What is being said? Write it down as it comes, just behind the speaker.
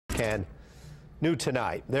Ken. New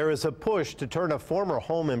tonight, there is a push to turn a former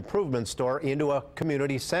home improvement store into a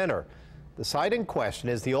community center. The site in question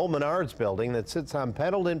is the old Menards building that sits on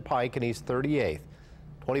Pendleton Pike and East 38th.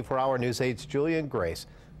 24-hour News 8's Julian Grace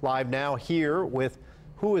live now here with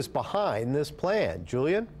who is behind this plan.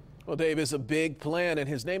 Julian? Well, Dave, it's a big plan, and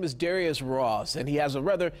his name is Darius Ross, and he has a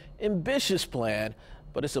rather ambitious plan,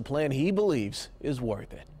 but it's a plan he believes is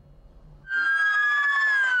worth it.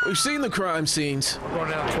 We've seen the crime scenes, Going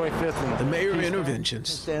down 25th and the mayor interventions,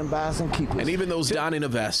 stand by and keep us. and even those donning a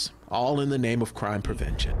vest, all in the name of crime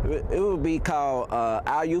prevention. It would be called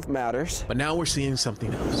Our Youth Matters. But now we're seeing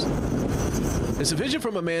something else. It's a vision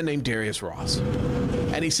from a man named Darius Ross,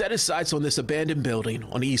 and he set his sights on this abandoned building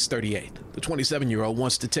on East 38th. The 27-year-old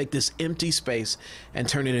wants to take this empty space and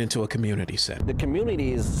turn it into a community center. The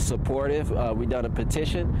community is supportive. We done a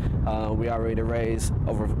petition. We already raised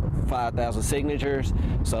over 5,000 signatures.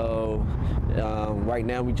 So right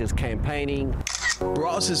now we just campaigning.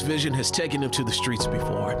 Ross's vision has taken him to the streets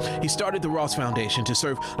before. He started the Ross Foundation to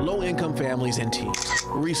serve low-income families and teens.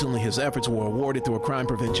 Recently, his efforts were awarded through a crime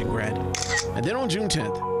prevention grant. And then on June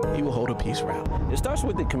 10th, he will hold a peace rally. It starts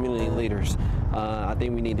with the community leaders. I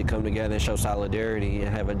think we need to come together and show solidarity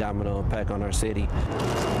and have a domino impact on our city.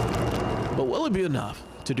 But will it be enough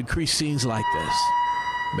to decrease scenes like this?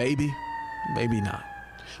 Maybe, maybe not.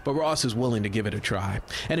 But Ross is willing to give it a try.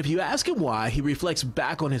 And if you ask him why, he reflects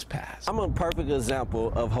back on his past. I'm a perfect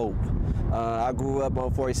example of hope. I grew up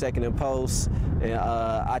on 42nd and Post, and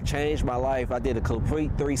I changed my life. I did a complete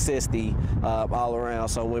 360 all around.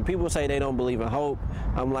 So when people say they don't believe in hope,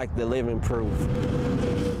 I'm like the living proof.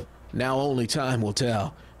 Now only time will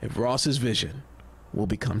tell if Ross's vision will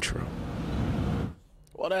become true.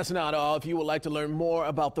 Well, that's not all. If you would like to learn more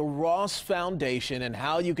about the Ross Foundation and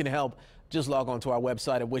how you can help, just log on to our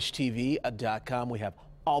website at wishtv.com. We have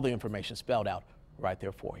all the information spelled out right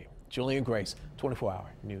there for you. Julian Grace,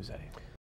 24-hour News 8.